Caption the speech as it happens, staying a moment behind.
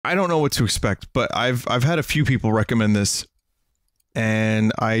I don't know what to expect, but I've had a few people recommend this,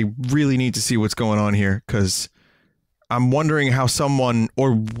 and I really need to see what's going on here, because I'm wondering how someone,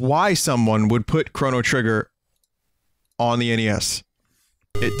 or why someone, would put Chrono Trigger on the NES.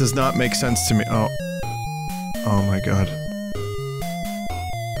 It does not make sense to me. Oh. Oh my god.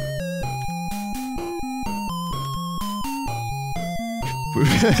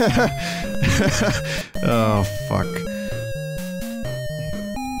 Oh, fuck.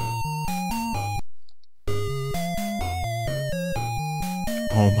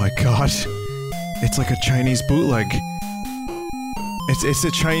 Oh my god. It's like a Chinese bootleg. It's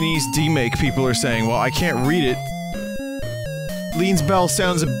a Chinese demake, people are saying. Well, I can't read it. Lean's bell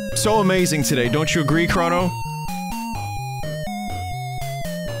sounds so amazing today, don't you agree, Chrono?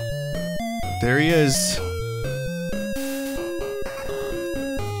 There he is.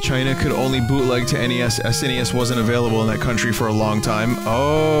 China could only bootleg to NES. SNES wasn't available in that country for a long time.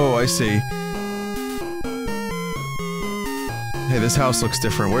 Oh, I see. Hey, this house looks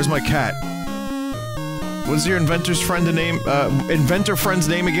different. Where's my cat? What is your inventor friend's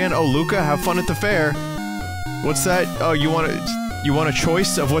name again? Oh, Luca, have fun at the fair. What's that? Oh, you want a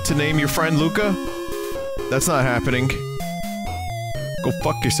choice of what to name your friend Luca? That's not happening. Go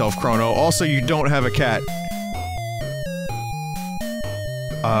fuck yourself, Chrono. Also, you don't have a cat.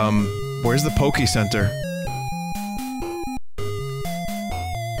 Where's the Poke Center?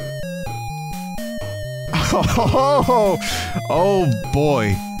 Oh, oh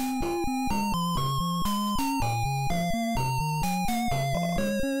boy.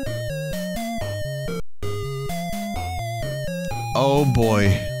 Oh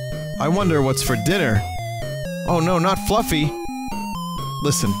boy. I wonder what's for dinner. Oh no, not Fluffy.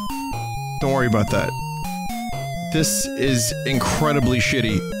 Listen, don't worry about that. This is incredibly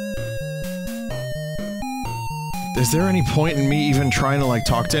shitty. Is there any point in me even trying to, like,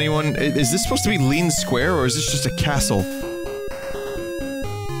 talk to anyone? Is this supposed to be Lean Square, or is this just a castle?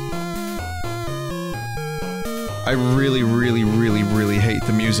 I really, really, really, really hate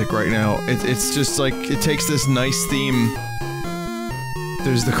the music right now. It's just like, it takes this nice theme.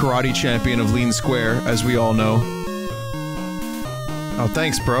 There's the karate champion of Lean Square, as we all know. Oh,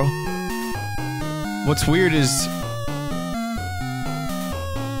 thanks, bro. What's weird is...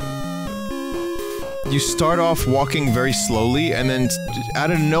 you start off walking very slowly, and then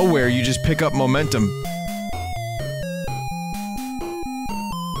out of nowhere you just pick up momentum.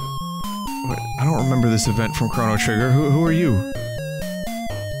 I don't remember this event from Chrono Trigger. Who are you?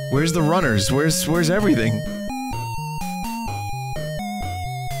 Where's the runners? Where's everything?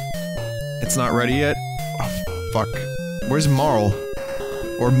 It's not ready yet? Oh, fuck. Where's Marl?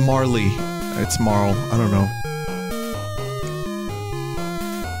 Or Marley? It's Marl. I don't know.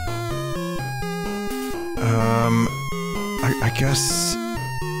 I guess...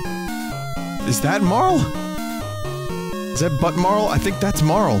 is that Marl? Is that Butt Marl? I think that's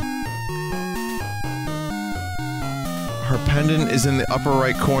Marl. Her pendant is in the upper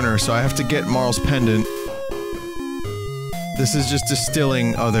right corner, so I have to get Marl's pendant. This is just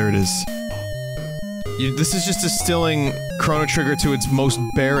distilling- oh, there it is. This is just distilling Chrono Trigger to its most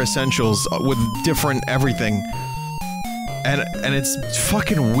bare essentials, with different everything. And it's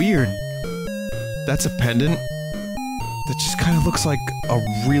fucking weird. That's a pendant? That just kind of looks like a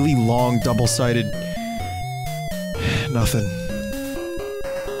really long, double-sided... nothing.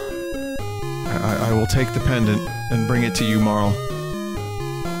 I will take the pendant and bring it to you, Marl.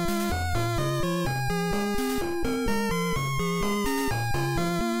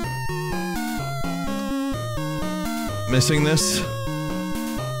 Missing this?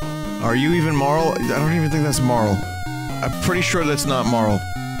 Are you even Marl? I don't even think that's Marl. I'm pretty sure that's not Marl.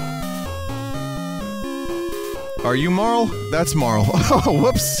 Are you Marl? That's Marl. Oh,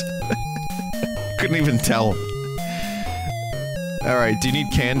 whoops! Couldn't even tell. Alright, do you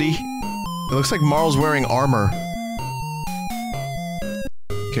need candy? It looks like Marl's wearing armor.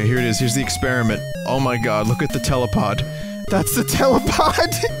 Okay, here it is. Here's the experiment. Oh my god, look at the telepod. That's the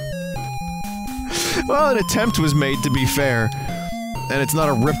telepod! Well, an attempt was made, to be fair. And it's not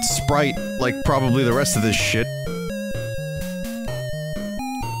a ripped sprite, like probably the rest of this shit.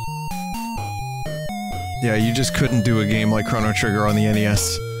 Yeah, you just couldn't do a game like Chrono Trigger on the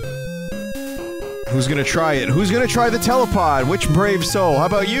NES. Who's gonna try it? Who's gonna try the telepod? Which brave soul? How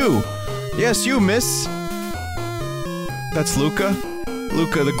about you? Yes, you, miss! That's Luca?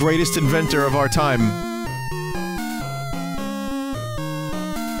 Luca, the greatest inventor of our time.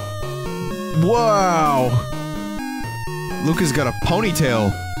 Wow! Luca's got a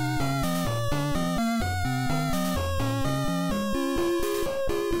ponytail.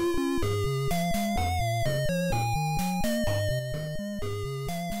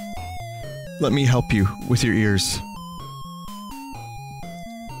 Let me help you with your ears.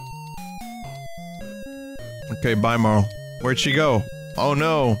 Okay, bye, Marl. Where'd she go? Oh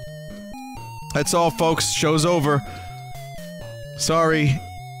no. That's all, folks. Show's over. Sorry.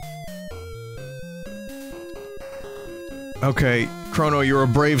 Okay, Chrono, you're a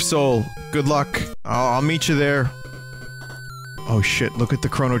brave soul. Good luck. I'll meet you there. Oh shit, look at the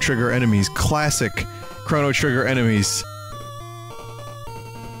Chrono Trigger enemies. Classic Chrono Trigger enemies.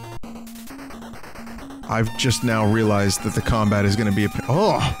 I've just now realized that the combat is gonna be a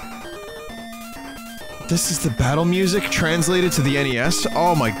oh! This is the battle music translated to the NES?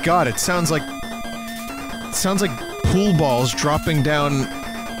 Oh my god, it sounds like... It sounds like pool balls dropping down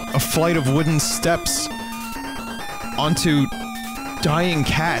a flight of wooden steps onto dying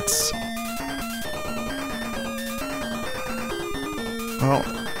cats. Well,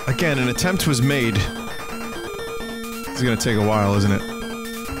 again, an attempt was made. It's gonna take a while, isn't it?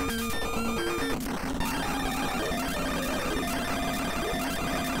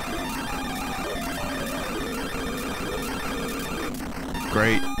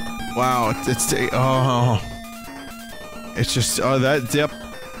 Great. Wow, oh. It's just, oh, that, yep.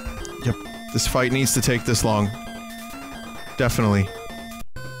 Yep, this fight needs to take this long. Definitely.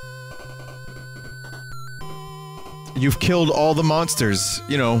 You've killed all the monsters.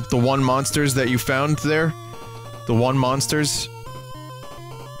 You know, the one monsters that you found there. The one monsters.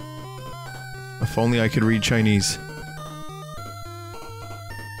 If only I could read Chinese.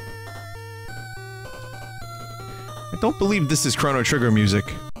 I don't believe this is Chrono Trigger music.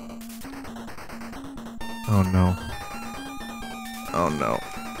 Oh no. Oh no.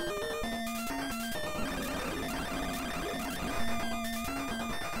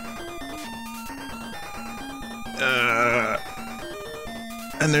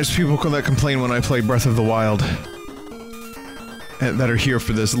 And there's people that complain when I play Breath of the Wild. And that are here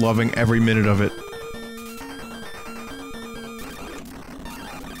for this, loving every minute of it.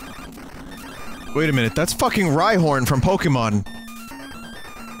 Wait a minute, that's fucking Rhyhorn from Pokemon!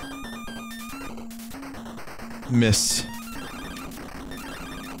 Miss.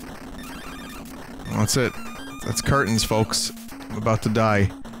 That's it. That's curtains, folks. I'm about to die.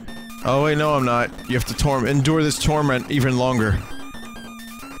 Oh wait, no I'm not. You have to endure this torment even longer.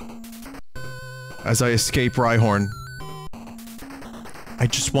 As I escape Rhyhorn. I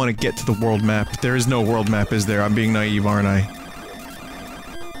just want to get to the world map. There is no world map, is there? I'm being naive, aren't I?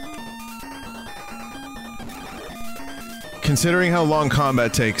 Considering how long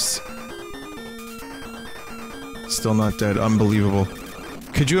combat takes... Still not dead. Unbelievable.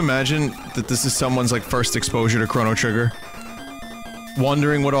 Could you imagine that this is someone's, like, first exposure to Chrono Trigger?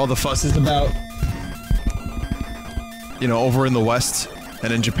 Wondering what all the fuss is about? You know, over in the West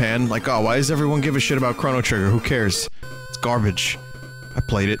and in Japan, like, oh, why does everyone give a shit about Chrono Trigger? Who cares? It's garbage. I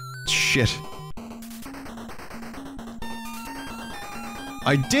played it. Shit.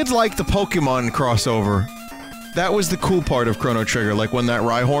 I did like the Pokemon crossover. That was the cool part of Chrono Trigger, like when that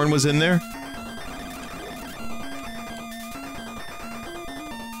Rhyhorn was in there.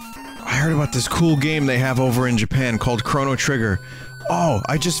 I heard about this cool game they have over in Japan called Chrono Trigger. Oh,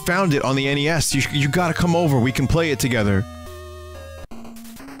 I just found it on the NES. You gotta come over, we can play it together.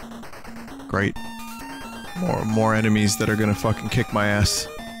 Great. More enemies that are gonna fucking kick my ass.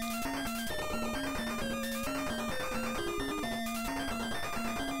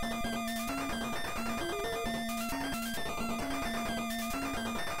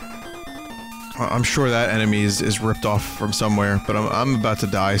 I'm sure that enemy is ripped off from somewhere, but I'm about to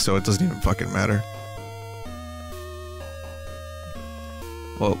die, so it doesn't even fucking matter.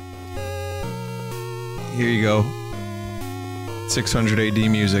 Well, here you go. 600 AD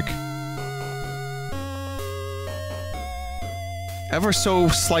music. Ever so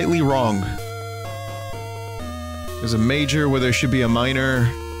slightly wrong. There's a major where there should be a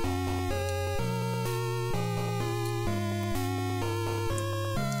minor.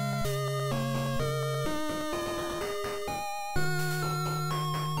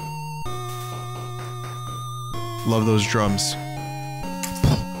 Love those drums.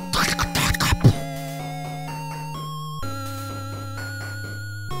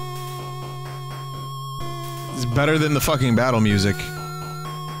 It's better than the fucking battle music.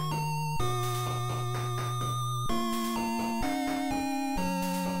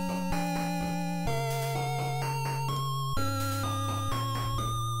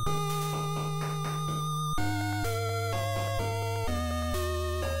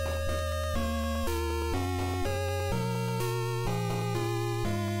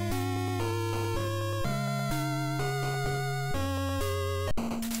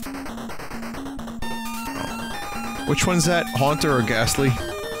 Which one's that? Haunter or Ghastly?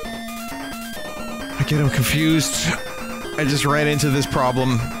 I get them confused. I just ran into this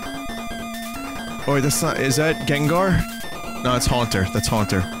problem. Oh, wait, that's not- is that Gengar? No, it's Haunter. That's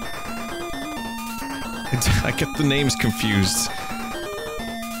Haunter. I get the names confused.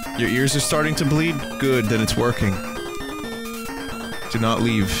 Your ears are starting to bleed? Good, then it's working. Do not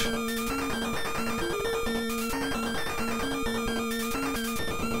leave.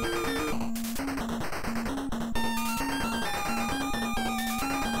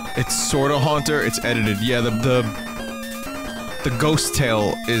 It's sorta Haunter, it's edited. Yeah, the ghost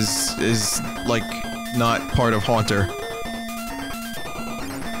tail is like not part of Haunter.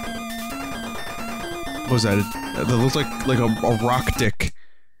 What was that? That looked like a rock dick.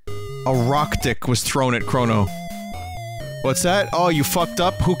 A rock dick was thrown at Chrono. What's that? Oh, you fucked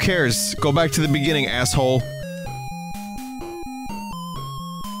up? Who cares? Go back to the beginning, asshole.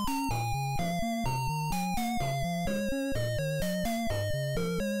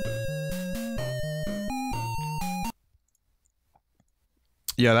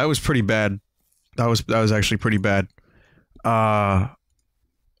 Yeah, that was pretty bad. That was actually pretty bad. Wow,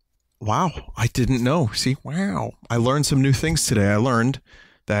 I didn't know. See, wow. I learned some new things today. I learned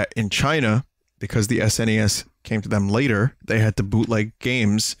that in China, because the SNES came to them later, they had to bootleg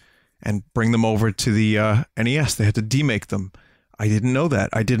games and bring them over to the NES. They had to demake them. I didn't know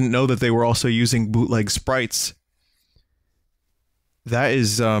that. I didn't know that they were also using bootleg sprites. That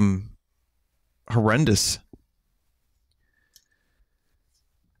is horrendous.